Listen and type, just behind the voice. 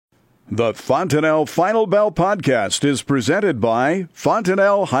The Fontanelle Final Bell podcast is presented by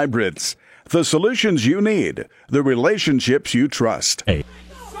Fontanelle Hybrids. The solutions you need, the relationships you trust. Hey.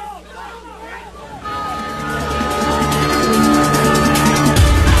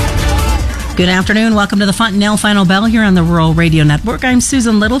 Good afternoon. Welcome to the Fontanelle Final Bell here on the Rural Radio Network. I'm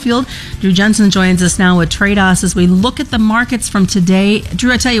Susan Littlefield. Drew Jensen joins us now with Tredas as we look at the markets from today.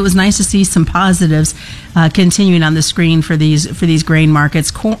 Drew, I tell you, it was nice to see some positives continuing on the screen for these grain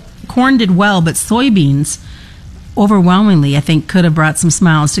markets. Corn did well, but soybeans overwhelmingly, I think, could have brought some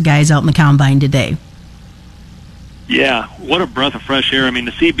smiles to guys out in the combine today. Yeah, what a breath of fresh air. I mean,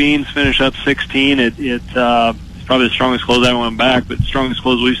 to see beans finish up 16, it's probably the strongest close I haven't went back, but the strongest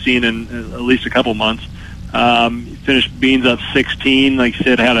close we've seen in at least a couple months. Finished beans up 16, like you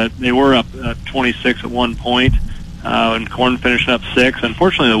said, they were up 26 at one point, and corn finished up 6.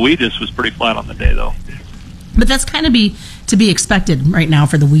 Unfortunately, the wheat just was pretty flat on the day, though. But that's kind of to be expected right now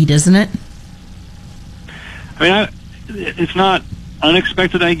for the wheat, isn't it? I mean, it's not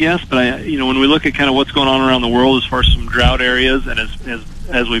unexpected, I guess, but when we look at kind of what's going on around the world as far as some drought areas, and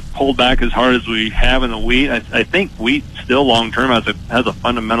as we pulled back as hard as we have in the wheat, I think wheat still long term has a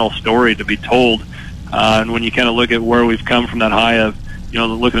fundamental story to be told. And when you kind of look at where we've come from that high of,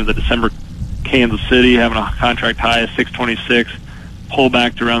 looking at the December Kansas City having a contract high of 626, pull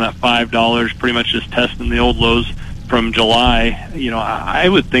back to around that $5, pretty much just testing the old lows from July. I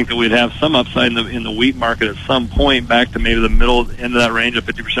would think that we'd have some upside in the wheat market at some point back to maybe the middle end of that range of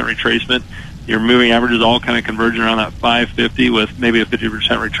 50% retracement. Your moving averages all kind of converging around that 550 with maybe a 50%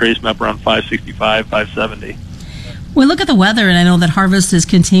 retracement up around 565, 570. We look at the weather, and I know that harvest is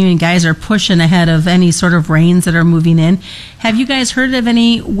continuing. Guys are pushing ahead of any sort of rains that are moving in. Have you guys heard of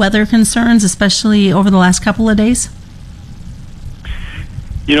any weather concerns, especially over the last couple of days?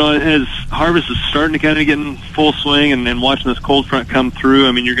 As harvest is starting to kind of get in full swing and watching this cold front come through,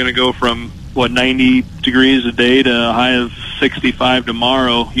 I mean, you're going to go from, 90 degrees a day to a high of 65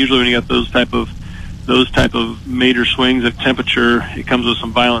 tomorrow. Usually when you got those type of major swings of temperature, it comes with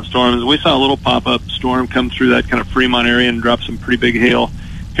some violent storms. We saw a little pop-up storm come through that kind of Fremont area and drop some pretty big hail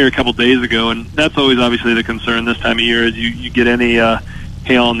here a couple days ago, and that's always obviously the concern this time of year is you get any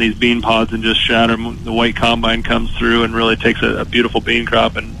hail on these bean pods and just shatter them. The white combine comes through and really takes a beautiful bean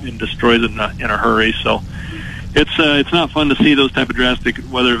crop and destroys it in a hurry. So it's not fun to see those type of drastic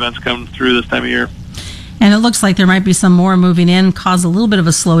weather events come through this time of year. And it looks like there might be some more moving in, cause a little bit of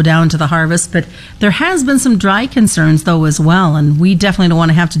a slowdown to the harvest. But there has been some dry concerns, though, as well. And we definitely don't want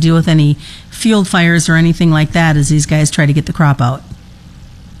to have to deal with any field fires or anything like that as these guys try to get the crop out.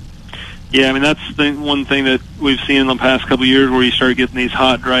 Yeah, I mean, that's one thing that we've seen in the past couple of years where you start getting these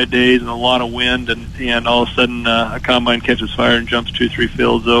hot, dry days and a lot of wind, and all of a sudden a combine catches fire and jumps 2-3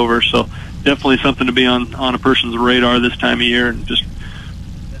 fields over. So definitely something to be on a person's radar this time of year, and just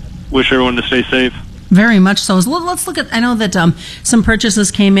wish everyone to stay safe. Very much so. Let's look at, I know that some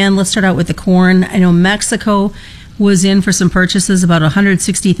purchases came in. Let's start out with the corn. I know Mexico was in for some purchases, about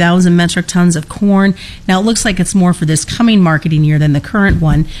 160,000 metric tons of corn. Now, it looks like it's more for this coming marketing year than the current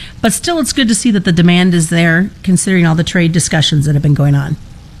one, but still it's good to see that the demand is there, considering all the trade discussions that have been going on.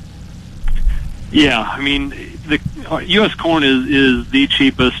 Yeah, I mean, the U.S. corn is the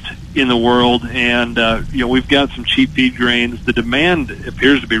cheapest in the world, and we've got some cheap feed grains. The demand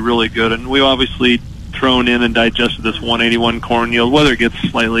appears to be really good, and we've obviously thrown in and digested this 181 corn yield. Whether it gets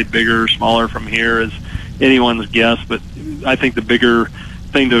slightly bigger or smaller from here is anyone's guess, but I think the bigger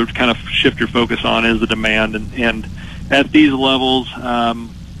thing to kind of shift your focus on is the demand, and at these levels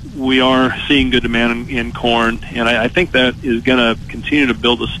we are seeing good demand in corn, and I think that is going to continue to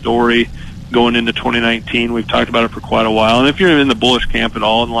build a story going into 2019. We've talked about it for quite a while, and if you're in the bullish camp at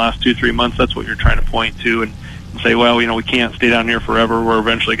all in the last 2-3 months, that's what you're trying to point to and say, well, we can't stay down here forever. We're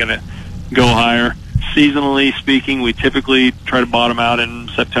eventually going to go higher. Seasonally speaking, we typically try to bottom out in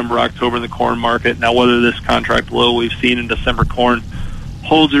September, October in the corn market. Now, whether this contract low we've seen in December corn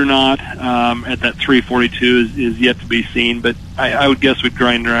holds or not at that 342 is yet to be seen, but I would guess we'd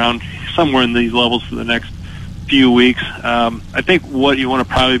grind around somewhere in these levels for the next few weeks. I think what you want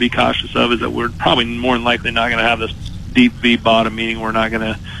to probably be cautious of is that we're probably more than likely not going to have this deep V bottom, meaning we're not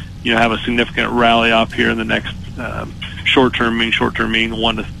going to have a significant rally off here in the next short-term meaning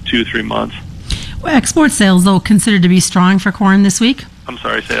 1 to 2, 3 months. Well, export sales, though, considered to be strong for corn this week? I'm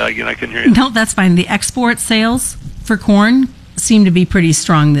sorry, say that again. I couldn't hear you. No, that's fine. The export sales for corn seem to be pretty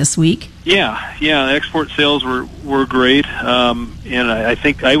strong this week. Yeah. The export sales were great, and I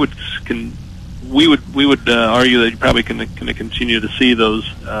think we would argue that you're probably going to continue to see those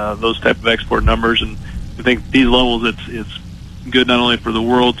type of export numbers, and I think these levels it's good not only for the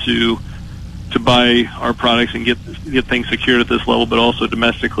world to buy our products and get things secured at this level, but also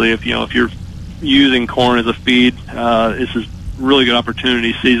domestically. If you're using corn as a feed, this is a really good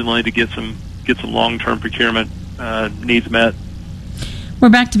opportunity seasonally to get some long-term procurement needs met. We're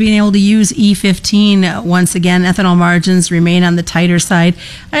back to being able to use E15 once again. Ethanol margins remain on the tighter side.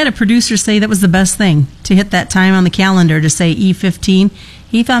 I had a producer say that was the best thing, to hit that time on the calendar to say E15.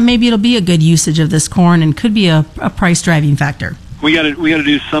 He thought maybe it'll be a good usage of this corn and could be a price driving factor. We got to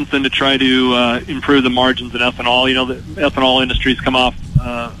do something to try to improve the margins in ethanol. The ethanol industry's come off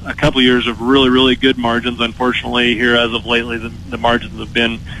a couple of years of really, really good margins. Unfortunately, here as of lately, the margins have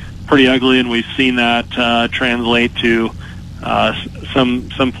been pretty ugly, and we've seen that translate to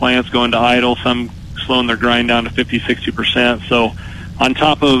some plants going to idle, some slowing their grind down to 50-60%. So on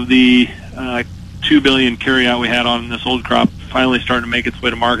top of the 2 billion carryout we had on this old crop finally starting to make its way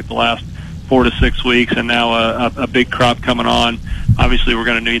to market the last 4 to 6 weeks, and now a big crop coming on, obviously we're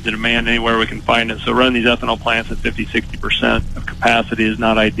going to need the demand anywhere we can find it. So running these ethanol plants at 50-60% of capacity is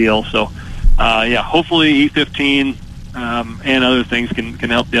not ideal. So hopefully E15 and other things can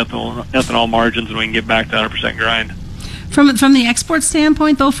help the ethanol margins, and we can get back to 100% grind. From the export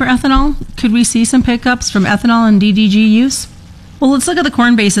standpoint, though, for ethanol, could we see some pickups from ethanol and DDG use? Well, let's look at the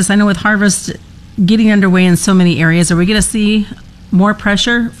corn basis. I know with harvest getting underway in so many areas, are we going to see more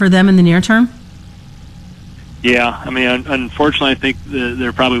pressure for them in the near term? Yeah, I mean, unfortunately, I think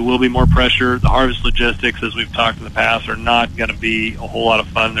there probably will be more pressure. The harvest logistics, as we've talked in the past, are not going to be a whole lot of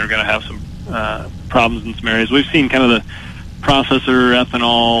fun. They're going to have some problems in some areas. We've seen kind of the processor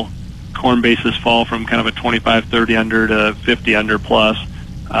ethanol corn basis fall from kind of a 25-30 under to 50 under plus,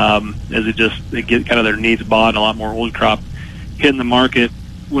 as they get kind of their needs bought and a lot more old crop hitting the market.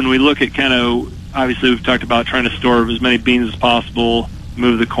 When we look at kind of, obviously we've talked about trying to store as many beans as possible,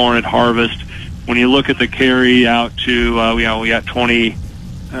 move the corn at harvest. When you look at the carry out to, we got 20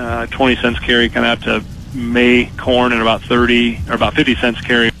 cents carry kind of out to May corn and about 50 cents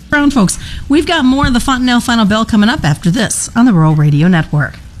carry. Brown folks, we've got more of the Fontanelle Final Bell coming up after this on the Rural Radio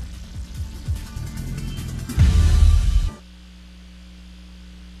Network.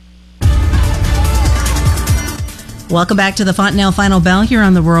 Welcome back to the Fontanelle Final Bell here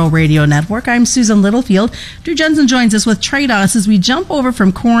on the Rural Radio Network. I'm Susan Littlefield. Drew Jensen joins us with Tredas as we jump over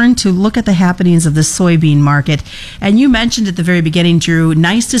from corn to look at the happenings of the soybean market. And you mentioned at the very beginning, Drew,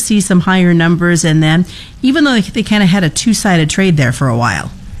 nice to see some higher numbers, and then even though they kind of had a two-sided trade there for a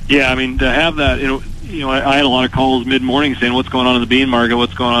while. Yeah, I mean, to have that, I had a lot of calls mid-morning saying, what's going on in the bean market,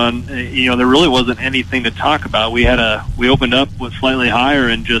 what's going on? There really wasn't anything to talk about. We opened up with slightly higher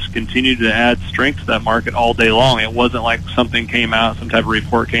and just continued to add strength to that market all day long. It wasn't like something came out, some type of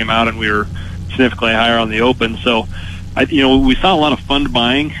report came out, and we were significantly higher on the open. So, we saw a lot of fund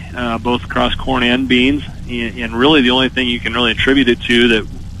buying, both across corn and beans, and really the only thing you can really attribute it to that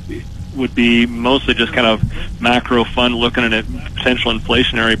would be mostly just kind of macro fund looking at potential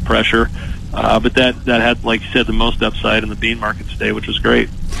inflationary pressure. But that had, like you said, the most upside in the bean market today, which was great.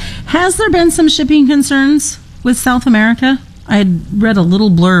 Has there been some shipping concerns with South America? I had read a little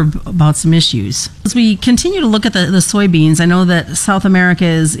blurb about some issues. As we continue to look at the soybeans, I know that South America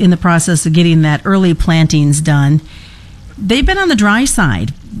is in the process of getting that early plantings done. They've been on the dry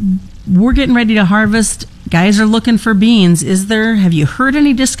side. We're getting ready to harvest. Guys are looking for beans. Have you heard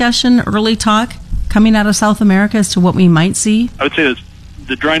any discussion, early talk coming out of South America as to what we might see? I would say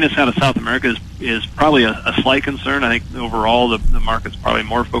the dryness out of South America is probably a slight concern. I think overall the market's probably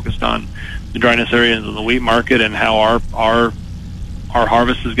more focused on the dryness areas of the wheat market and how our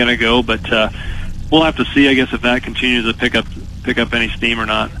harvest is going to go. But we'll have to see, I guess, if that continues to pick up any steam or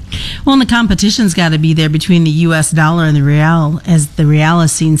not. Well, and the competition's got to be there between the U.S. dollar and the real, as the real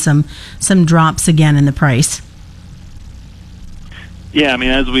has seen some drops again in the price. Yeah, I mean,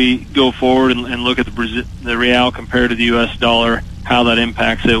 as we go forward and look at the real compared to the U.S. dollar, how that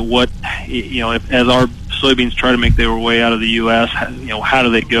impacts it, as our soybeans try to make their way out of the U.S., how do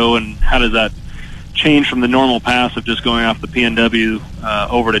they go, and how does that change from the normal path of just going off the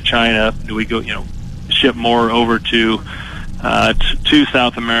PNW over to China? Do we go, ship more over to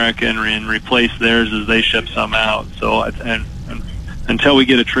South America and replace theirs as they ship some out? So, and until we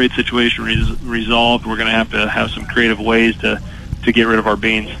get a trade situation resolved, we're going to have some creative ways to get rid of our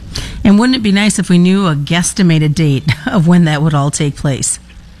beans. And wouldn't it be nice if we knew a guesstimated date of when that would all take place?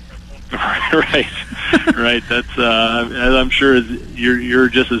 Right. That's as I'm sure you're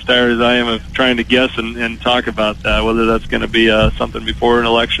just as tired as I am of trying to guess and talk about that, whether that's going to be something before an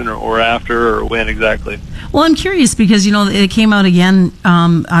election or after, or when exactly. Well, I'm curious because, it came out again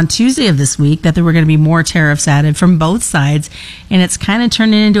on Tuesday of this week that there were going to be more tariffs added from both sides, and it's kind of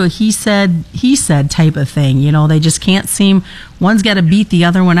turning into a he said type of thing. They just can't seem, one's got to beat the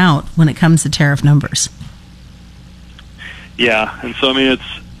other one out when it comes to tariff numbers. Yeah, and so,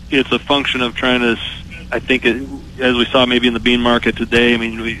 it's a function of trying to, I think, as we saw maybe in the bean market today,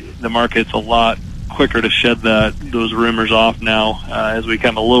 the market's a lot quicker to shed those rumors off now as we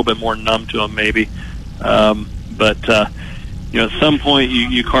become a little bit more numb to them maybe. But at some point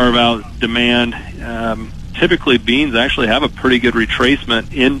you carve out demand. Typically beans actually have a pretty good retracement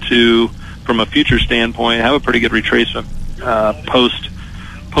from a future standpoint, have a pretty good retracement post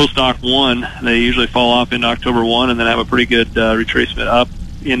Oct 1. They usually fall off into October 1 and then have a pretty good retracement up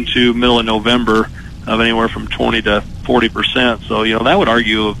into middle of November of anywhere from 20 to 40%. So, that would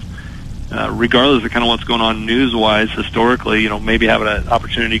argue of regardless of kind of what's going on news-wise historically, maybe having an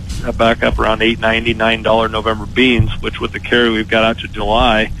opportunity back up around $8.90, $9 November beans, which with the carry we've got out to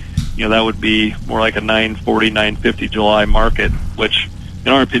July, that would be more like a $9.40, $9.50 July market, which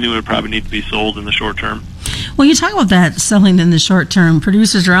in our opinion would probably need to be sold in the short term. Well, you talk about that selling in the short term.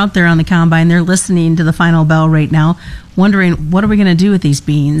 Producers are out there on the combine. They're listening to the final bell right now, wondering, what are we going to do with these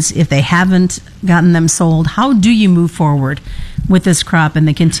beans if they haven't gotten them sold? How do you move forward with this crop and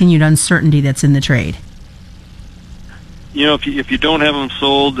the continued uncertainty that's in the trade? If you don't have them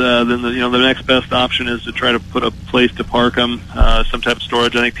sold, then the next best option is to try to put a place to park them, some type of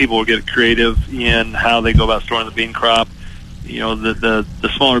storage. I think people will get creative in how they go about storing the bean crop. The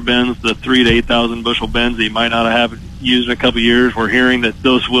smaller bins, the 3,000 to 8,000 bushel bins that you might not have used in a couple of years, we're hearing that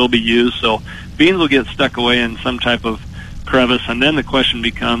those will be used. So beans will get stuck away in some type of crevice, and then the question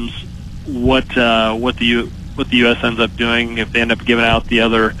becomes what the U.S. ends up doing if they end up giving out the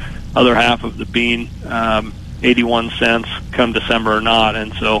other half of the bean, 81 cents come December or not,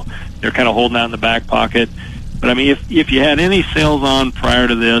 and so they're kind of holding that in the back pocket. But if you had any sales on prior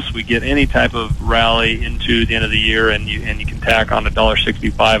to this, we get any type of rally into the end of the year, and you can tack on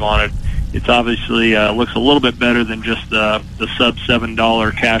 $1.65 on it. It's obviously looks a little bit better than just the sub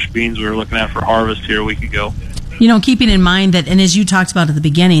 $7 cash beans we were looking at for harvest here a week ago. Keeping in mind that, and as you talked about at the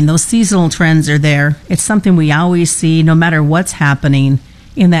beginning, those seasonal trends are there. It's something we always see, no matter what's happening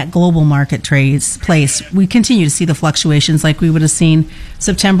in that global market place. We continue to see the fluctuations like we would have seen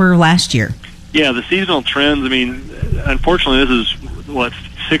September last year. Yeah, the seasonal trends, unfortunately, this is,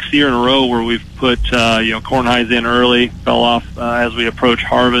 sixth year in a row where we've put, corn highs in early, fell off as we approach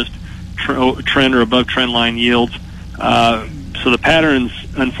harvest, trend or above trend line yields. So the patterns,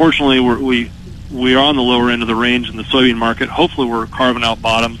 unfortunately, we are on the lower end of the range in the soybean market. Hopefully we're carving out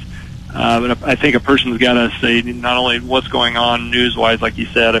bottoms. But I think a person's got to say not only what's going on news-wise, like you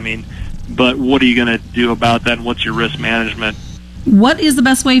said, but what are you going to do about that, and what's your risk management? What is the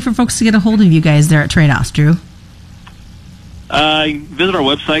best way for folks to get a hold of you guys there at Tredas, Drew? Visit our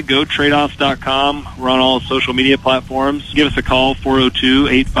website, gotredas.com. We're on all social media platforms. Give us a call,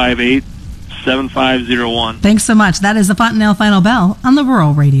 402-858-7501. Thanks so much. That is the Fontanelle Final Bell on the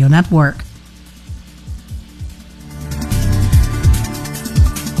Rural Radio Network.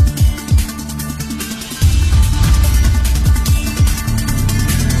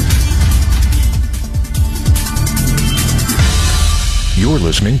 You're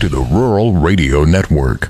listening to the Rural Radio Network.